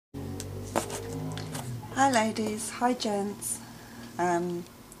Hi ladies, hi gents. I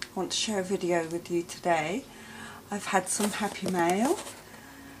want to share a video with you today. I've had some happy mail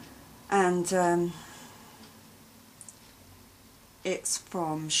and it's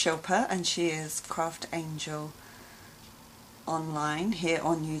from Shilpa, and she is Craft Angel online here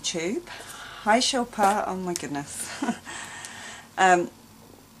on YouTube. Hi Shilpa, oh my goodness. I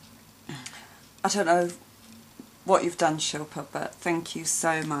don't know what you've done, Shilpa, but thank you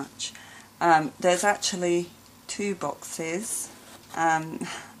so much. There's actually 2 boxes.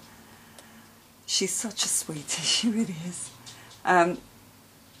 She's such a sweetie, she really is.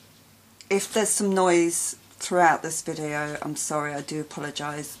 If there's some noise throughout this video, I'm sorry, I do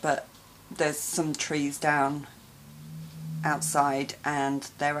apologise, but there's some trees down outside and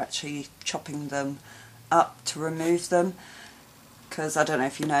they're actually chopping them up to remove them, because I don't know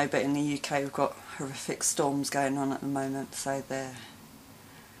if you know, but in the UK we've got horrific storms going on at the moment, so they're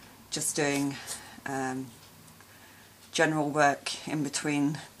just doing general work in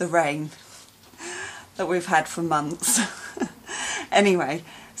between the rain that we've had for months. Anyway,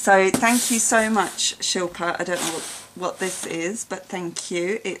 so thank you so much, Shilpa. I don't know what this is, but thank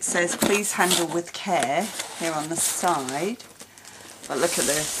you. It says please handle with care here on the side, but look at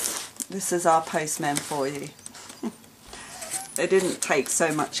this. This is our postman for you. They didn't take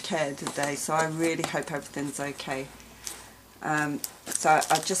so much care, did they? So I really hope everything's okay. So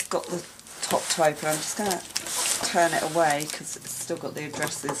I've just got the top to open. I'm just going to turn it away because it's still got the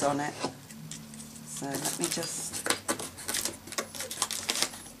addresses on it. So let me just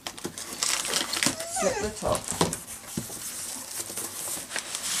slip the top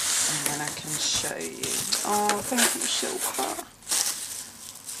and then I can show you. Oh, thank you, Shilpa.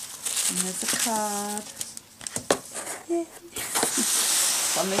 And there's a card. Yay.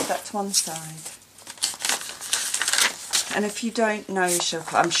 So I'll move that to one side. And if you don't know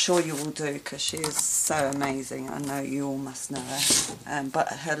Shilpa, I'm sure you will do, because she is so amazing. I know you all must know her. But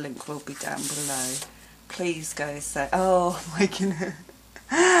her link will be down below. Please go say, oh my goodness.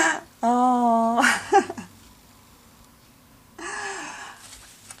 Oh.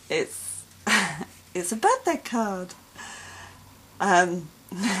 It's a birthday card.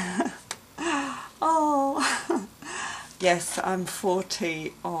 Oh. Yes, I'm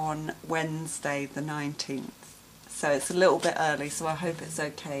 40 on Wednesday the 19th. So it's a little bit early, so I hope it's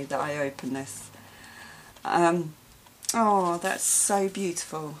okay that I open this. Oh, that's so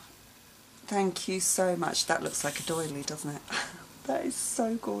beautiful. Thank you so much. That looks like a doily, doesn't it? That is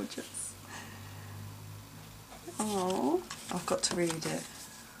so gorgeous. Oh, I've got to read it.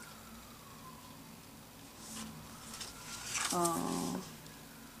 Oh.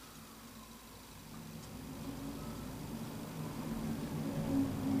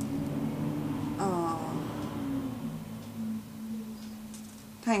 Oh.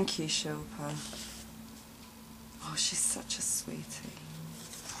 Thank you, Shilpa. Oh, she's such a sweetie.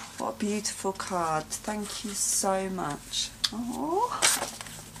 What a beautiful card. Thank you so much. Oh,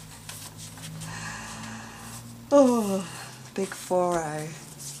 oh, big 40.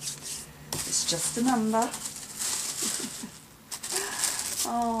 It's just a number.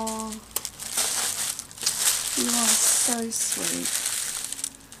 Oh, you are so sweet.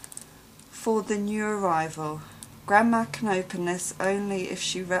 For the new arrival, Grandma can open this only if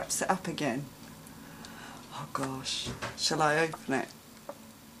she wraps it up again. Oh gosh, shall I open it?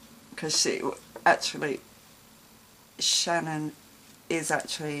 Because Shannon is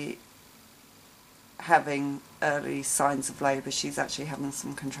actually having early signs of labour. She's actually having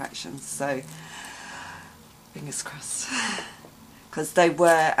some contractions, so fingers crossed. Because they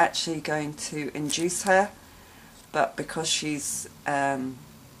were actually going to induce her, but because she's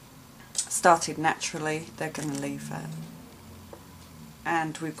started naturally, they're going to leave her.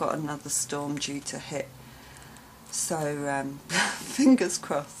 And we've got another storm due to hit, so fingers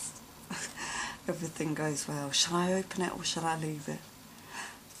crossed everything goes well. Shall I open it or shall I leave it?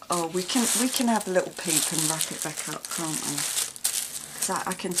 Oh, we can have a little peek and wrap it back up, can't we? Because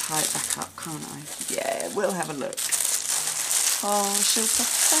I can tie it back up, can't I? Yeah, we'll have a look. Oh, Shilpa,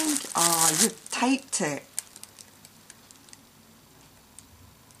 thank you. Oh, you've taped it.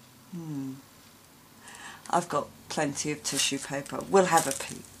 I've got plenty of tissue paper. We'll have a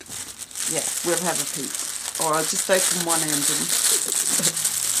peep. Yeah, we'll have a peep. Or I'll just open one end and...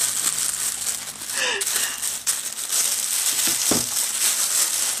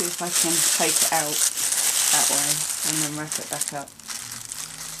 see if I can take it out that way and then wrap it back up.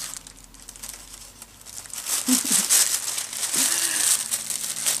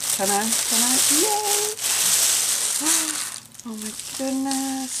 Can I? Yay! Oh my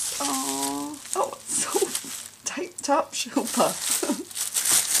goodness. Oh, it's all taped up, Shilpa.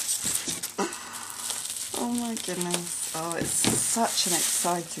 goodness. Oh, it's such an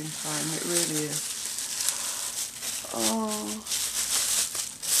exciting time. It really is. Oh.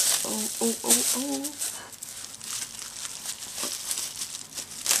 Oh, oh, oh, oh.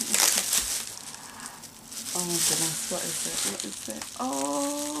 Oh my goodness, what is it? What is it?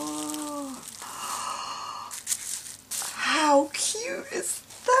 Oh. How cute is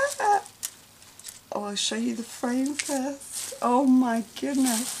that? Oh, I'll show you the frame first. Oh my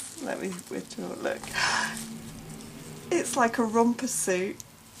goodness. Let me withdraw. Look. It's like a romper suit,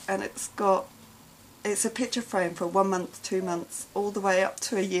 and it's a picture frame for 1 month, 2 months, all the way up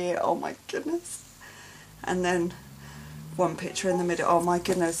to a year. Oh my goodness. And then one picture in the middle. Oh my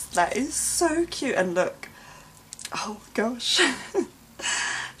goodness, that is so cute. And look. Oh gosh.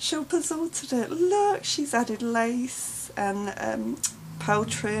 Shilpa's altered it. Look, she's added lace and pearl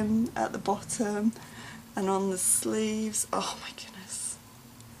trim at the bottom and on the sleeves. Oh my goodness.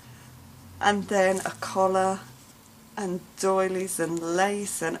 And then a collar and doilies and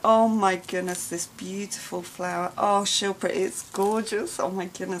lace, and oh my goodness, this beautiful flower. Oh Shilpa, it's gorgeous. Oh my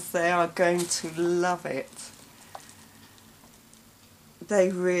goodness, they are going to love it. They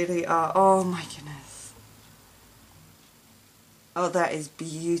really are. Oh my goodness. Oh, that is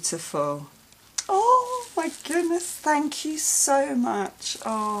beautiful. Oh my goodness, thank you so much.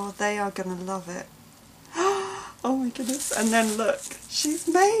 Oh, they are going to love it. Oh my goodness. And then look, she's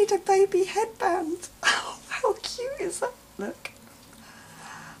made a baby headband. Oh, how cute is that? Look.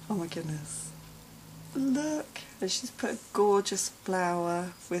 Oh my goodness. Look. And she's put a gorgeous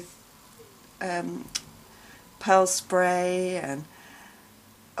flower with pearl spray and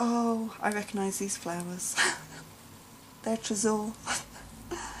oh, I recognise these flowers. They're Tresor.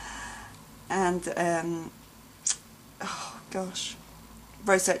 And oh gosh,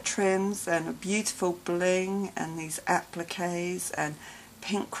 rosette trims and a beautiful bling and these appliques and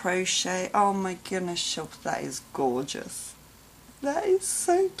pink crochet. Oh my goodness, Shilpa, that is gorgeous. That is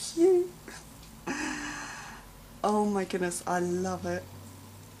so cute. Oh my goodness, I love it.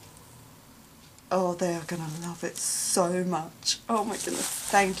 Oh, they are going to love it so much. Oh my goodness,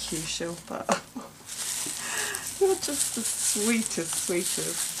 thank you, Shilpa. You're just the sweetest,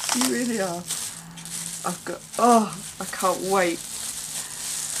 sweetest. You really are. Oh, I can't wait.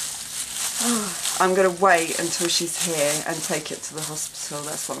 Oh, I'm going to wait until she's here and take it to the hospital.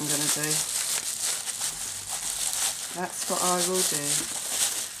 That's what I'm going to do. That's what I will do.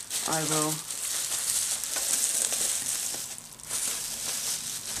 I will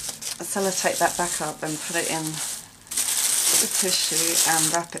sellotape that back up and put it in the tissue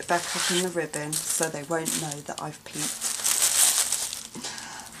and wrap it back up in the ribbon so they won't know that I've peeped.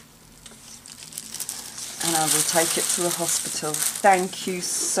 And I will take it to the hospital. Thank you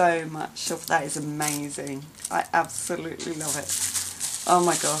so much, Shilpa. That is amazing. I absolutely love it. Oh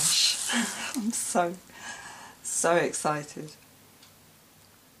my gosh. I'm so excited.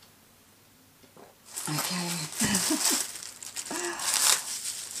 Okay.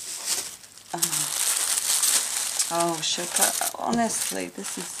 Oh, Shilpa, honestly,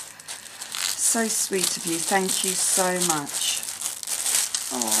 this is so sweet of you. Thank you so much.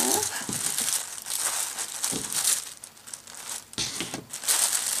 Oh.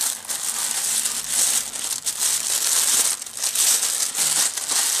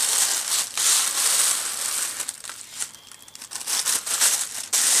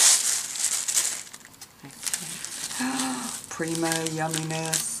 Primo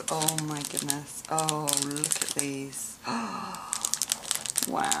yumminess. Oh my goodness. Oh, look at these.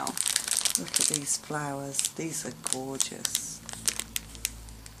 Wow. Look at these flowers. These are gorgeous.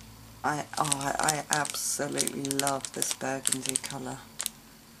 I absolutely love this burgundy colour.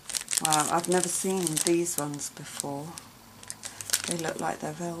 Wow, I've never seen these ones before. They look like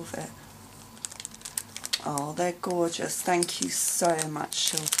they're velvet. Oh, they're gorgeous. Thank you so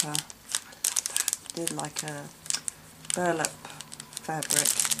much, Shilpa. I love that. They're like a burlap fabric.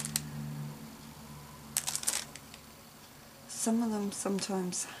 Some of them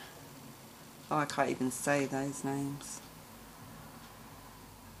sometimes, oh, I can't even say those names.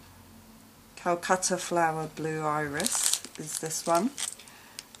 Calcutta Flower Blue Iris is this one,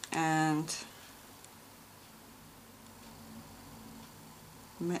 and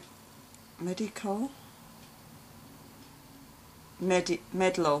Medlow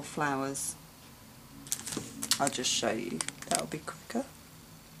flowers. I'll just show you, that'll be quicker.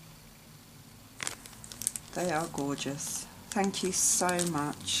 They are gorgeous. Thank you so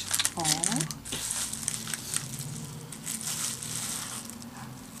much. Aww.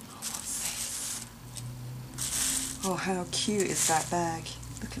 What's this? Oh, how cute is that bag?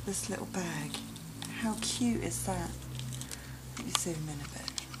 Look at this little bag. How cute is that? Let me zoom in a bit.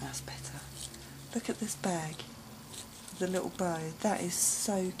 That's better. Look at this bag. the little bow. That is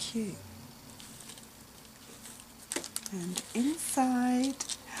so cute. And inside,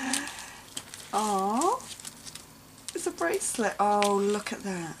 oh, it's a bracelet. Oh, look at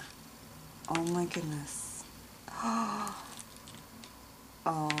that. Oh my goodness. Oh,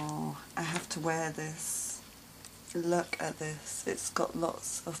 I have to wear this. Look at this. It's got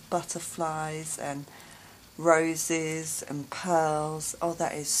lots of butterflies and roses and pearls. Oh,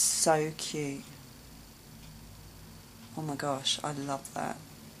 that is so cute. Oh my gosh, I love that.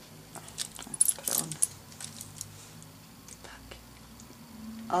 Let's put it on. Look.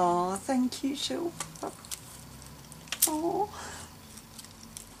 Oh, thank you, Shilpa. Oh,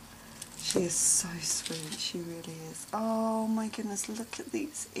 she is so sweet, she really is. Oh my goodness, look at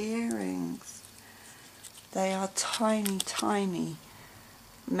these earrings. They are tiny, tiny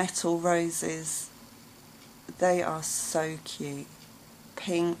metal roses. They are so cute.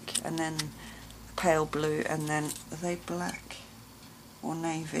 Pink and then pale blue and then, are they black or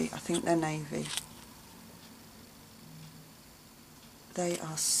navy? I think they're navy. They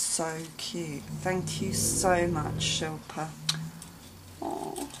are so cute. Thank you so much, Shilpa.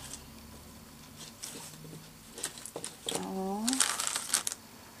 Oh. Oh.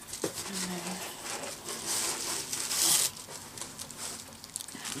 And then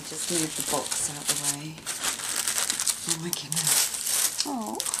let me just move the box out of the way. Oh my goodness.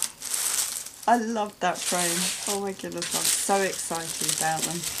 Oh. I love that frame. Oh my goodness, I'm so excited about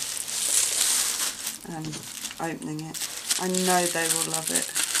them. Opening it. I know they will love it.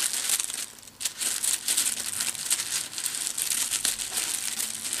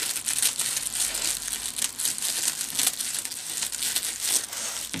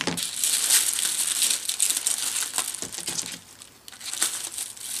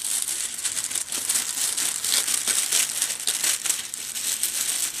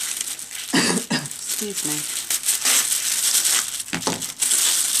 Excuse me.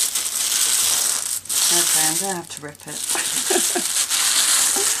 Okay, I'm going to have to rip it.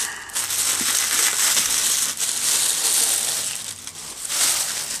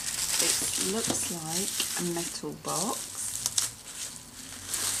 It looks like a metal box.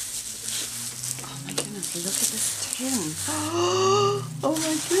 Oh my goodness, look at this tin. Oh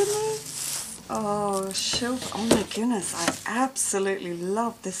my goodness. Oh, Shilpa. Oh my goodness, I absolutely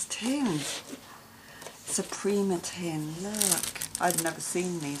love this tin. Suprema tin, look. I've never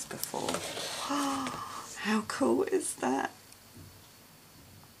seen these before. How cool is that?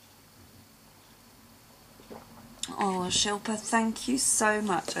 Oh, Shilpa, thank you so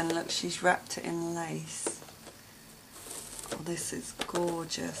much. And look, she's wrapped it in lace. Oh, this is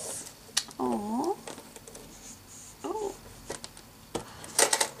gorgeous. Oh. Oh.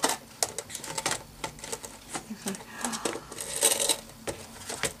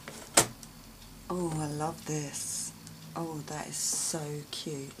 Oh, I love this. Oh, that is so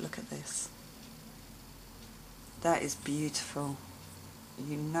cute. Look at this. That is beautiful.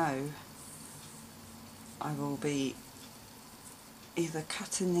 You know, I will be either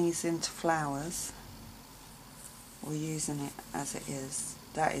cutting these into flowers or using it as it is.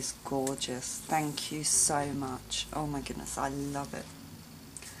 That is gorgeous. Thank you so much. Oh my goodness, I love it.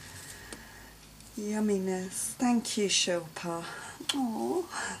 Yumminess. Thank you, Shilpa. Oh.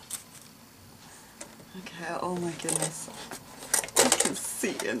 Okay, oh my goodness. I can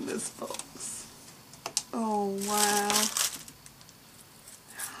see in this box. Oh wow.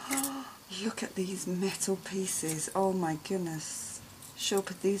 Look at these metal pieces. Oh my goodness.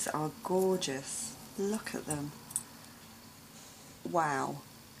 Shilpa, these are gorgeous. Look at them. Wow.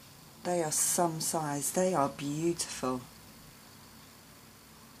 They are some size. They are beautiful.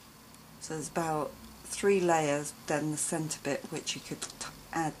 So there's about 3 layers, then the centre bit which you could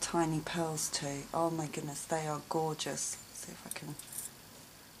add tiny pearls to. Oh my goodness, they are gorgeous. Let's see if I can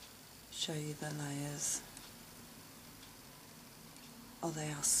show you the layers. Oh, they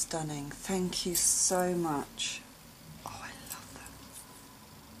are stunning. Thank you so much. Oh, I love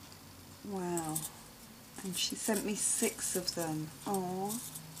them. Wow. And she sent me 6 of them. Oh,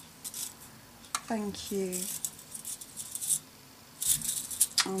 thank you.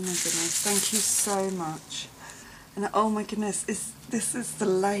 Oh my goodness, thank you so much. And oh my goodness, this is the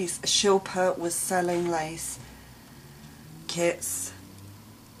lace. Shilpa was selling lace kits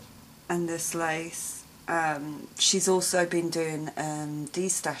and this lace. She's also been doing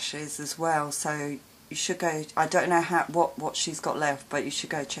de-stashes as well, so you should go. I don't know what she's got left, but you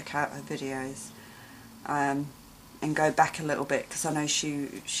should go check out her videos and go back a little bit, because I know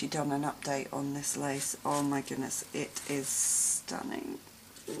she done an update on this lace. Oh my goodness, it is stunning.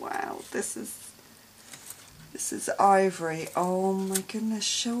 Wow, this is ivory. Oh my goodness,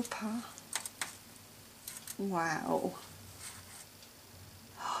 Shilpa. Wow.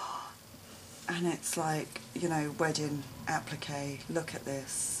 And it's like, you know, wedding applique. Look at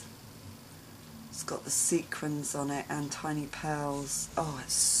this. It's got the sequins on it and tiny pearls. Oh,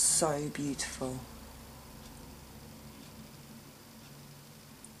 it's so beautiful.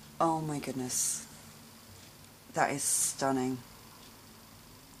 Oh my goodness. That is stunning.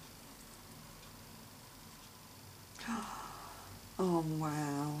 Oh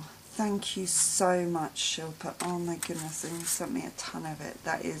wow. Thank you so much, Shilpa. Oh my goodness, and you sent me a ton of it.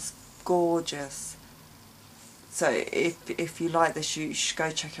 That is gorgeous. So if you like this, you should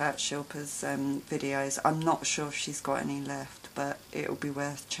go check out Shilpa's videos. I'm not sure if she's got any left, but it'll be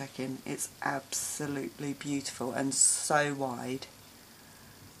worth checking. It's absolutely beautiful and so wide.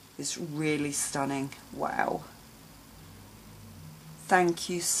 It's really stunning. Wow. Thank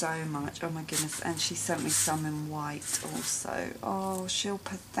you so much. Oh my goodness. And she sent me some in white also. Oh,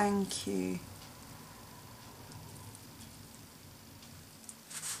 Shilpa, thank you.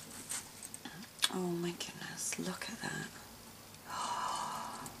 Oh my goodness, look at that.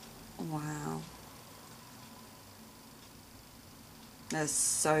 Wow. There's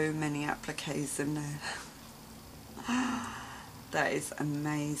so many appliques in there. That is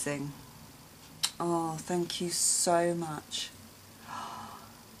amazing. Oh, thank you so much.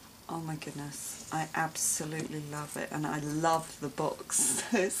 Oh my goodness, I absolutely love it, and I love the box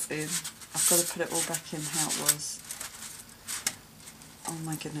it's in. I've got to put it all back in how it was. Oh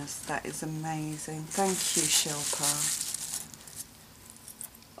my goodness, that is amazing. Thank you, Shilpa.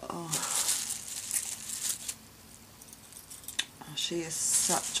 Oh, she is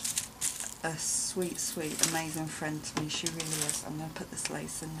such a sweet, sweet, amazing friend to me. She really is. I'm going to put this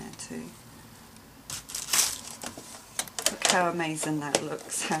lace in there too. Look how amazing that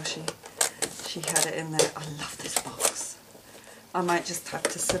looks, how she had it in there. I love this box. I might just have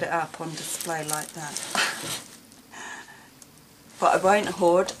to set it up on display like that. But I won't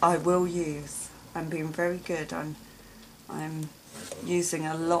hoard, I will use. I'm being very good. I'm using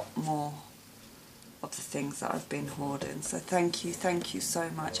a lot more of the things that I've been hoarding. So thank you so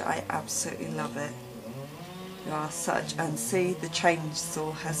much. I absolutely love it. You are such, and see, the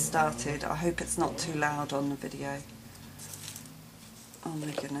chainsaw has started. I hope it's not too loud on the video. Oh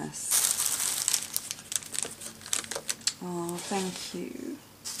my goodness. Oh, thank you.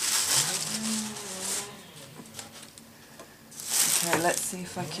 Okay, let's see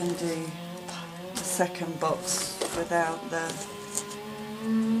if I can do the second box without the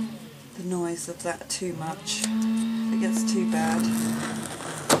noise of that too much. If it gets too bad.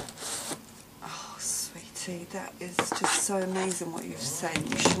 Oh, sweetie, that is just so amazing what you've sent.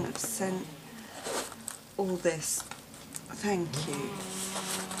 You shouldn't have sent all this. Thank you.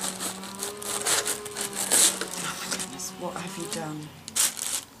 Oh my goodness, what have you done?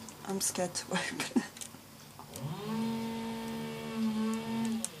 I'm scared to open it.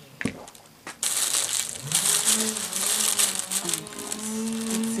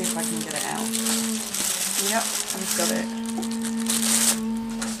 Let's see if I can get it out. Yep, I've got it.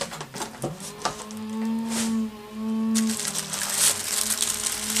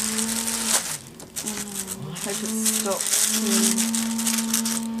 I hope it stops soon.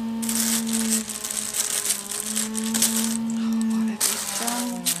 What have you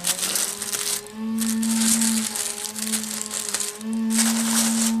done?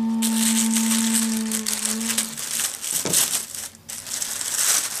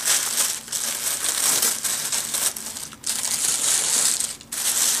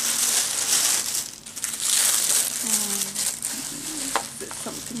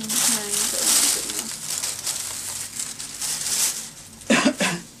 Something in his name, oh my goodness.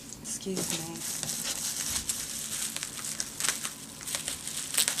 Excuse me.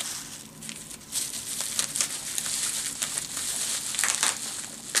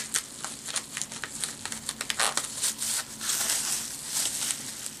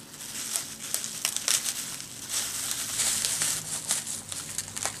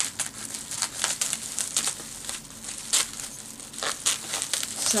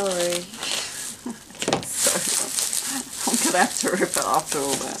 Sorry. I'm going to have to rip it after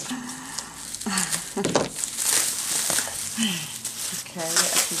all that. Okay,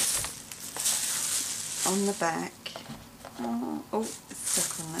 on the back. Oh, it's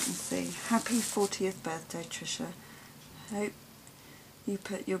stuck on, let me see. Happy 40th birthday, Tricia. Hope you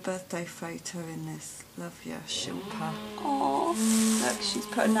put your birthday photo in this. Love you, Shilpa. Oh, look, she's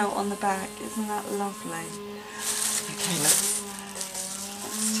put a note on the back. Isn't that lovely? Okay, let's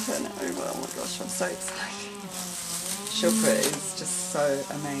turn it over. Oh my gosh, I'm so excited. Shilpa is just so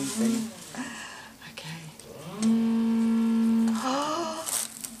amazing. Okay.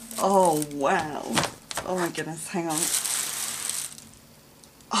 Oh wow. Oh my goodness, hang on.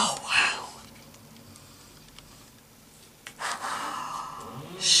 Oh wow.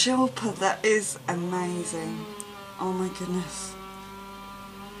 Shilpa, that is amazing. Oh my goodness.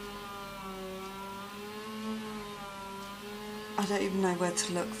 I don't even know where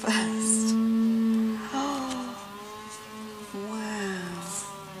to look first. Oh, wow.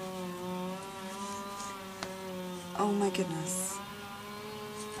 Oh my goodness.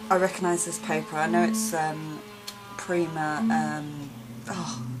 I recognise this paper. I know it's Prima,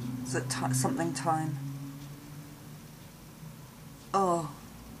 oh, is it something time? Oh.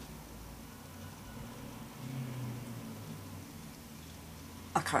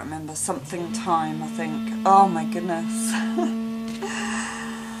 I can't remember. Something time, I think. Oh my goodness.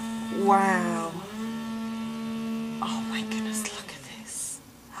 Wow. Oh my goodness, look at this.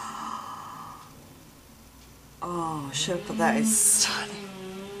 Oh, Shilpa, that is stunning.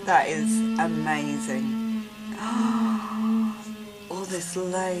 That is amazing. All this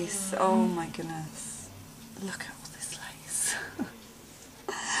lace. Oh my goodness. Look at all this lace.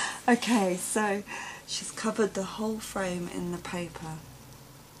 Okay, so she's covered the whole frame in the paper.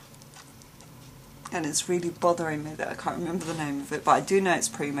 And it's really bothering me that I can't remember the name of it, but I do know it's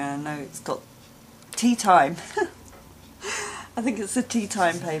Prima, and I know it's got tea time. I think it's a tea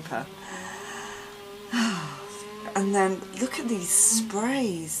time paper. And then look at these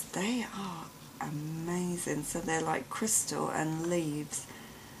sprays. They are amazing. So they're like crystal and leaves.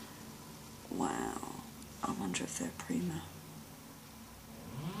 Wow. I wonder if they're Prima.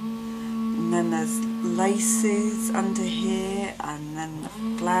 And then there's laces under here, and then the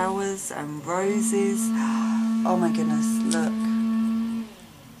flowers and roses. Oh my goodness, look.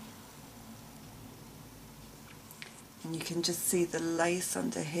 And you can just see the lace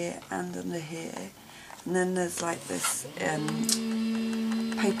under here and under here. And then there's like this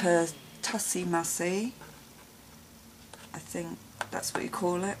paper tussie-mussy. I think that's what you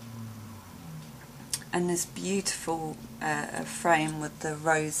call it. And this beautiful frame with the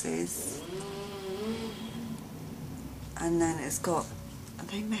roses. And then it's got, are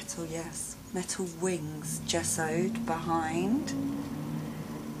they metal? Yes, metal wings gessoed behind.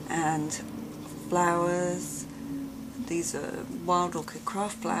 And flowers. These are wild orchid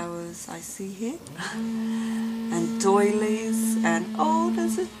craft flowers I see here. And doilies. And oh,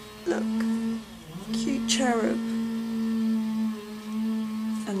 there's a, look, cute cherub.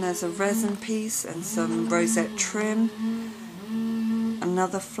 And there's a resin piece and some rosette trim.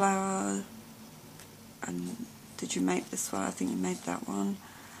 Another flower. And did you make this one? I think you made that one.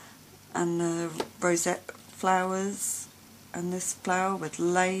 And the rosette flowers. And this flower with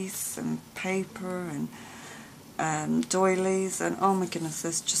lace and paper and doilies. And oh my goodness,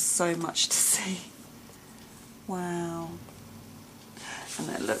 there's just so much to see. Wow. And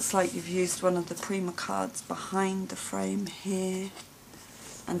it looks like you've used one of the Prima cards behind the frame here.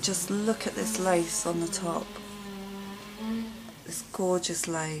 And just look at this lace on the top. This gorgeous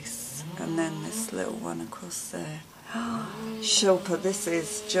lace. And then this little one across there. Shilpa, this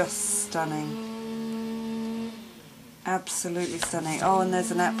is just stunning. Absolutely stunning. Oh, and there's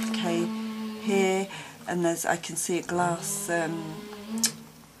an applique here. And there's, I can see a glass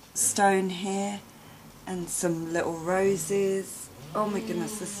stone here. And some little roses. Oh my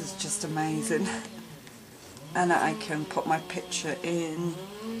goodness, this is just amazing. And I can put my picture in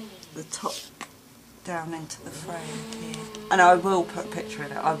the top down into the frame here. And I will put a picture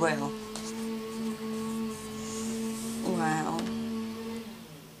in it, I will. Wow.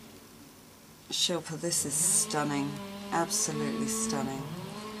 Shilpa, this is stunning. Absolutely stunning.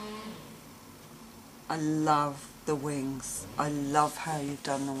 I love the wings. I love how you've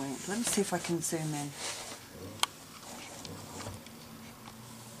done the wings. Let me see if I can zoom in.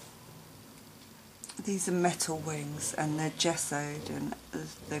 These are metal wings and they're gessoed and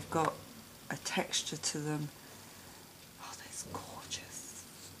they've got a texture to them. Oh, that's gorgeous.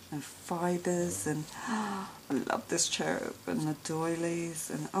 And fibres and I love this cherub and the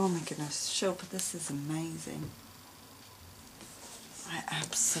doilies and oh my goodness, Shilpa, this is amazing. I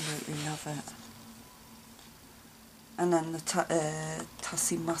absolutely love it. And then the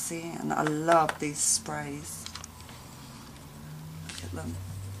Tussie Mussy, and I love these sprays. Look at them.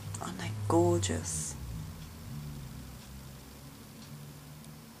 Aren't they gorgeous?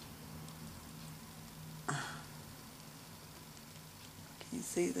 Can you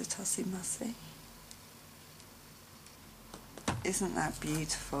see the Tussie Mussy? Isn't that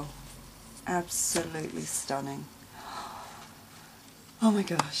beautiful? Absolutely stunning. Oh my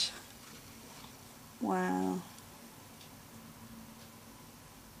gosh. Wow.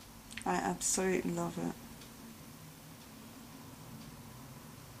 I absolutely love it.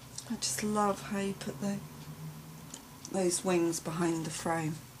 I just love how you put those wings behind the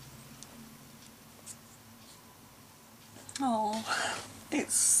frame. Oh,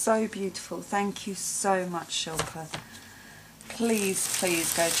 It's so beautiful. Thank you so much, Shilpa. Please,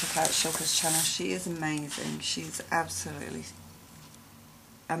 please go check out Shilpa's channel. She is amazing. She's absolutely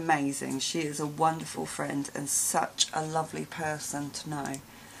amazing. She is a wonderful friend and such a lovely person to know.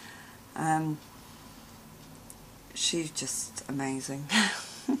 She's just amazing.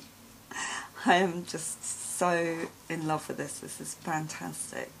 I am just so in love with this. This is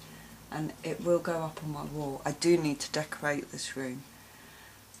fantastic. And it will go up on my wall. I do need to decorate this room,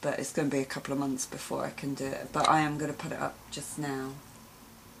 but it's going to be a couple of months before I can do it. But I am going to put it up just now.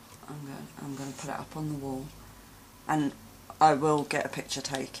 I'm going to put it up on the wall, and I will get a picture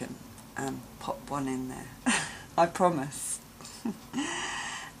taken and pop one in there. I promise.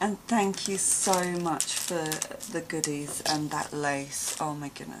 And thank you so much for the goodies and that lace. Oh my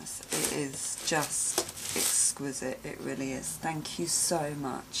goodness, it is just exquisite. It really is. Thank you so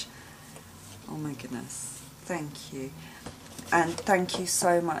much. Oh my goodness, thank you. And thank you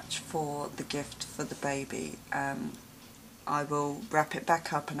so much for the gift for the baby. I will wrap it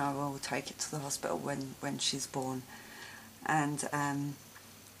back up and I will take it to the hospital when she's born. And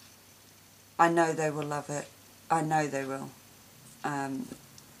I know they will love it. I know they will.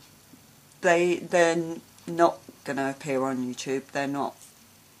 They're not going to appear on YouTube.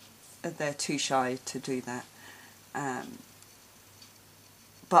 They're too shy to do that.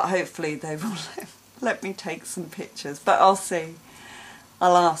 But hopefully they will let me take some pictures. But I'll see.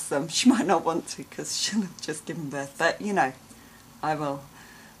 I'll ask them. She might not want to because she'll have just given birth. But, you know, I will.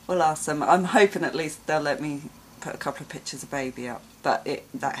 We'll ask them. I'm hoping at least they'll let me put a couple of pictures of baby up. But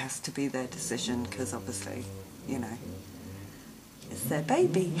that has to be their decision because obviously, you know, it's their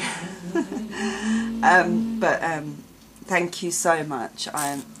baby. Thank you so much.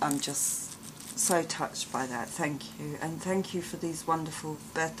 I'm just so touched by that. Thank you. And thank you for these wonderful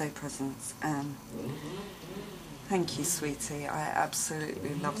birthday presents. Thank you, sweetie. I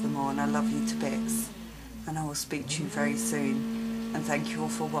absolutely love them all and I love you to bits. And I will speak to you very soon. And thank you all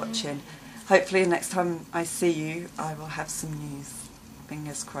for watching. Hopefully next time I see you, I will have some news.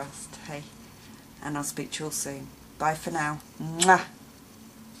 Fingers crossed, hey. And I'll speak to you all soon. Bye for now. Mwah.